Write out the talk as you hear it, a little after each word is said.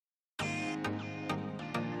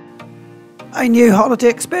a new holiday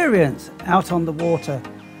experience out on the water.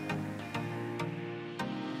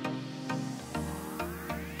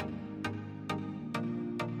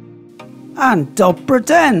 And Dobra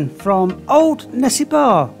Den from Old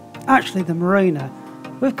Nessebar, actually the marina.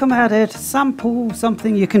 We've come out here to sample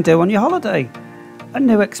something you can do on your holiday. A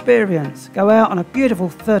new experience. Go out on a beautiful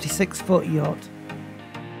 36-foot yacht.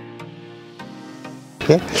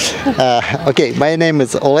 Okay, my name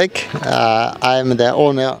is Olegg. I'm the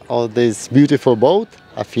owner of this beautiful boat,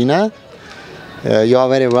 Afina. You are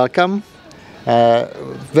very welcome.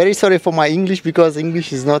 Very sorry for my English because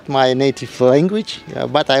English is not my native language,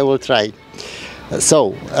 but I will try.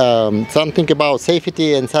 So, something about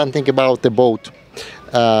safety and something about the boat.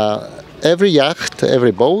 Every yacht,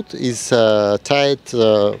 every boat is tied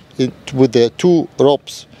with the 2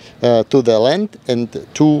 ropes to the land and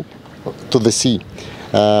 2 to the sea.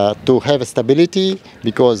 To have stability,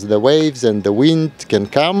 because the waves and the wind can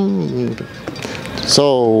come.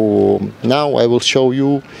 So now I will show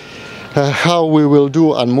you how we will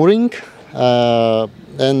do unmooring,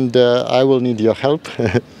 and I will need your help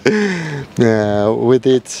with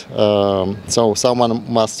it. So someone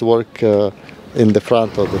must work in the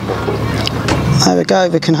front of the boat. There we go,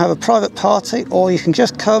 we can have a private party, or you can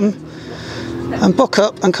just come and book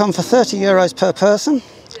up and come for €30 per person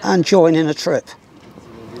and join in a trip.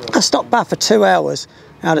 That's not bad for 2 hours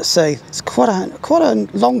out at sea. It's quite a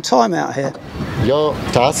long time out here. Your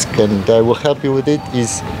task, and I will help you with it,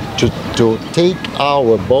 is to take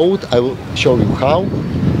our boat. I will show you how,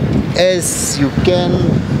 as you can,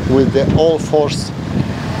 with the all force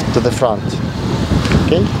to the front.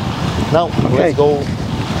 Okay? Now let's go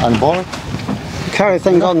on board. Carry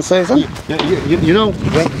things on, Susan. You know,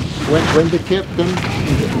 when the captain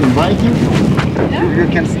invites you, you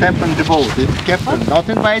can step on the boat. If the captain not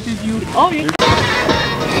invited you,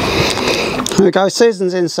 Here we go,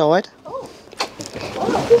 Susan's inside.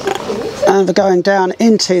 And we're going down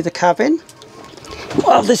into the cabin.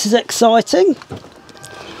 Well, this is exciting.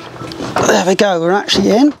 There we go, we're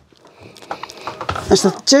actually in. It's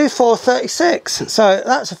the Dufour 36, so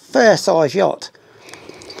that's a fair size yacht.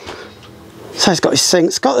 So it's got his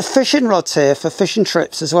sinks, got the fishing rods here for fishing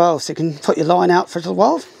trips as well, so you can put your line out for a little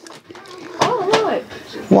while. Oh, right.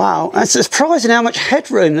 Wow, it's surprising how much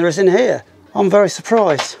headroom there is in here. I'm very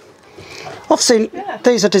surprised. Obviously,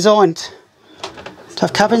 these are designed to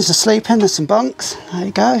have cabins to sleep in. There's some bunks. There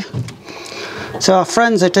you go. So our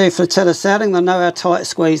friends who do flotilla sailing, they'll know how tight a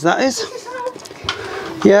squeeze that is.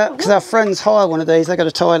 Yeah, because our friends hire one of these. They go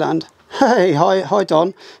to Thailand. Hey, hi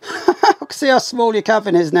Don. I can see how small your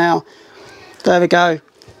cabin is now. There we go.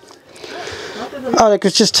 Olegg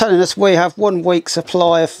was just telling us we have 1 week's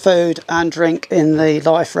supply of food and drink in the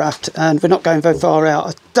life raft, and we're not going very far out.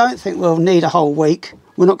 I don't think we'll need a whole week.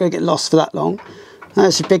 We're not going to get lost for that long.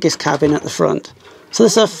 That's the biggest cabin at the front. So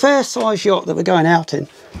this is a fair size yacht that we're going out in.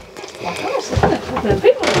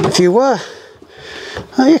 If you were,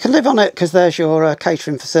 you can live on it because there's your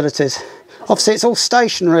catering facilities. Obviously it's all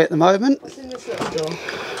stationary at the moment. What's in this little door?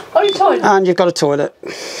 Oh, your toilet. And you've got a toilet.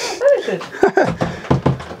 Very good.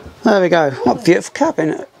 There we go. What a beautiful cabin.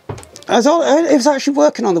 It was actually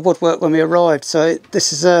working on the woodwork when we arrived, so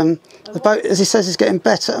this is the boat, as he says, is getting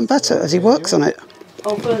better and better as he works on it.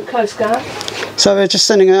 Oh, for the Coast Guard. So we're just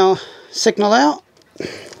sending our signal out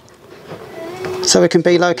so we can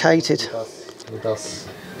be located.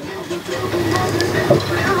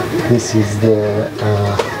 This is the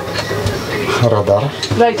radar.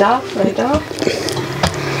 Radar.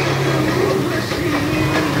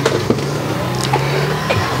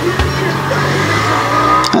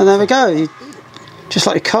 And there we go. Just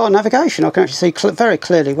like your car navigation, I can actually see very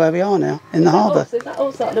clearly where we are now in the harbour. Is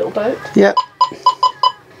that little boat? Yep.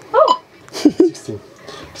 Oh. 16.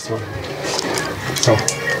 So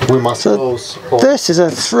we must close. This is a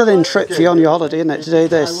thrilling trip for you on your holiday, isn't it, to do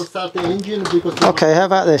this? I will start the engine because. Okay, how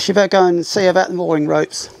about this? You better go and see about the mooring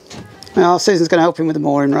ropes. Now, Susan's going to help him with the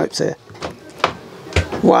mooring ropes here.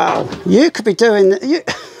 Wow, you could be doing.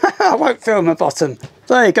 I won't film the bottom.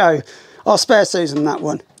 There you go. I'll spare Susan that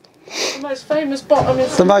one. The most famous bottom in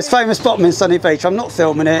The most famous bottom in Sunny Beach. I'm not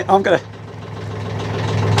filming it. I'm gonna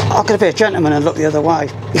be a gentleman and look the other way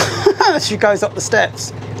as she goes up the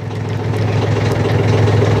steps.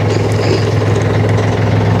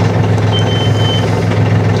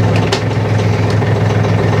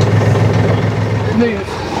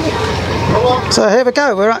 So here we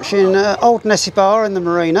go. We're actually in Old Nessebar in the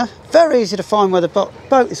marina. Very easy to find where the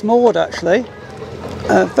boat is moored, actually.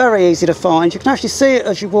 Very easy to find. You can actually see it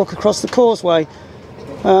as you walk across the causeway.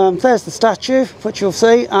 There's the statue, which you'll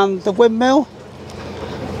see, and the windmill.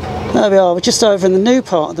 There we are, we're just over in the new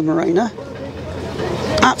part of the marina.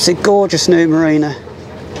 Absolutely gorgeous new marina.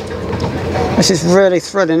 This is really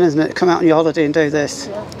thrilling, isn't it? Come out on your holiday and do this.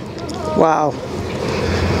 Wow.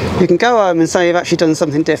 You can go home and say you've actually done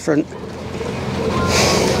something different.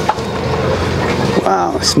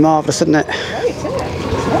 Wow, it's marvellous, isn't it?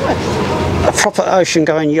 A proper ocean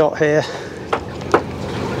going yacht here.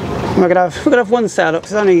 We're gonna have one sail up,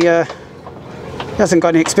 because only he hasn't got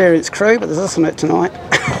any experienced crew, but there's us on it tonight.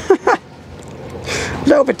 A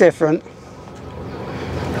little bit different.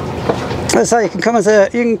 Let's say you can come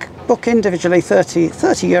you can book individually 30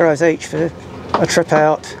 euros each for a trip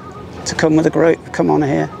out to come with a group. Come on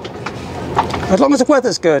here. As long as the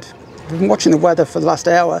weather's good. We've been watching the weather for the last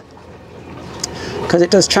hour, because it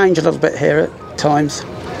does change a little bit here at times.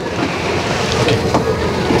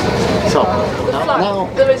 So now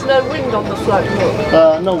there is no wind on the float.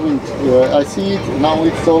 Look. no wind. I see it now.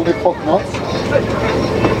 It's only 4 knots.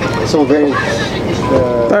 So very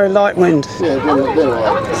light wind. Yeah, very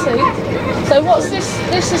light. I see. So what's this?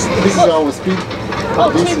 This is our speed.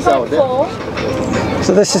 Oh, This is our depth.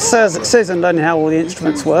 So this is Susan learning how all the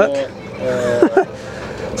instruments work.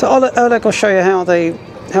 So Oleg will show you how he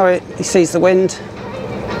sees the wind,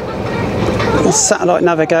 the satellite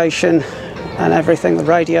navigation and everything, the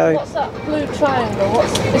radio. What's that blue triangle?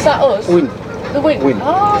 Is that us? Wind. The wind. Wind.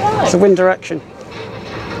 Oh, right. It's the wind direction.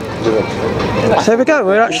 So here we go,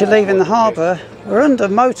 we're actually leaving the harbour. We're under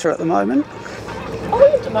motor at the moment. Oh, we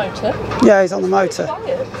have the motor. Yeah, he's on the motor.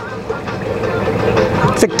 Quiet.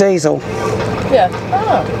 Big diesel. Yeah.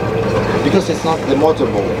 Oh. Because it's not the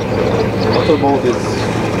motorboat. The motorboat is...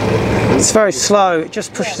 It's very slow, it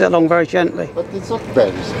just pushes it along very gently. But it's not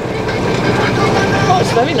very slow. Oh,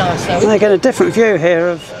 it's very nice though. And they get a different view here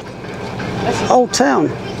of Old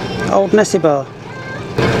Town, Old Nessebar.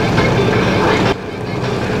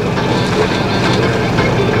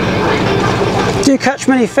 Do you catch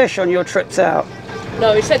many fish on your trips out?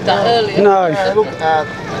 No, he said that earlier. No. I look at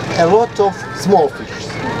a lot of small fish.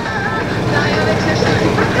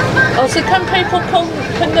 Oh, so can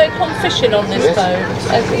they come fishing on this Yes. boat?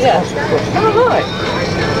 Yeah. Oh, right.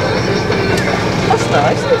 That's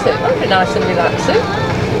nice, isn't it? That'd be nice and relaxing.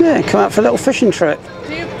 Yeah, come out for a little fishing trip.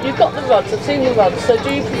 You've got the rods, I've seen the rods, so do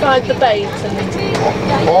you provide the bait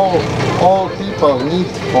and... All people need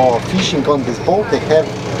for fishing on this boat, they have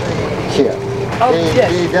here. Oh, they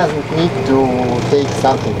yes. doesn't need to take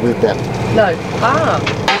something with them. No. Ah.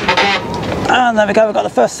 And there we go, we've got the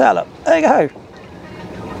first sail up. There you go.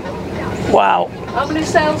 Wow. How many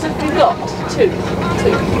sails have you got? Two.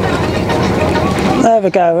 There we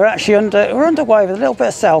go, we're actually underway with a little bit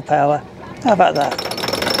of sail power. How about that?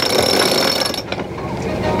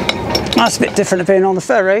 That's a bit different to being on the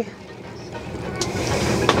ferry.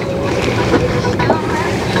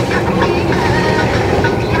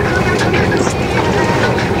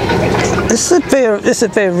 This would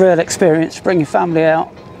be a real experience to bring your family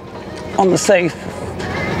out on the sea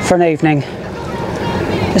for an evening.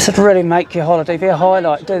 This would really make your holiday, be a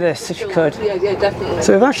highlight. Do this if you could. Yeah, definitely.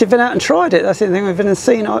 So we've actually been out and tried it. That's the thing. We've been and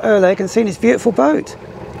seen Olegg and seen his beautiful boat.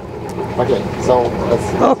 Okay, so let's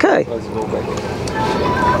go back.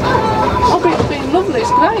 Oh, it's been lovely.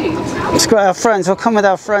 It's great. It's great. Our friends. We'll come with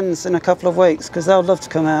our friends in a couple of weeks because they'll love to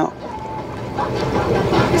come out.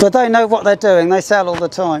 But they know what they're doing. They sail all the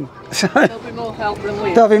time. There'll be more help than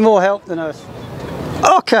we. There'll be more help than us.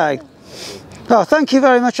 Okay. Well, thank you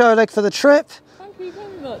very much, Olegg, for the trip. Thank you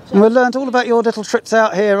very much. And we learned all about your little trips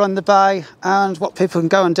out here on the bay and what people can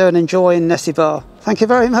go and do and enjoy in Nessebar. Thank you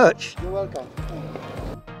very much. You're welcome.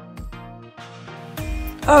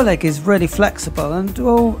 Olegg is really flexible and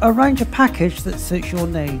will arrange a package that suits your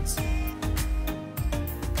needs.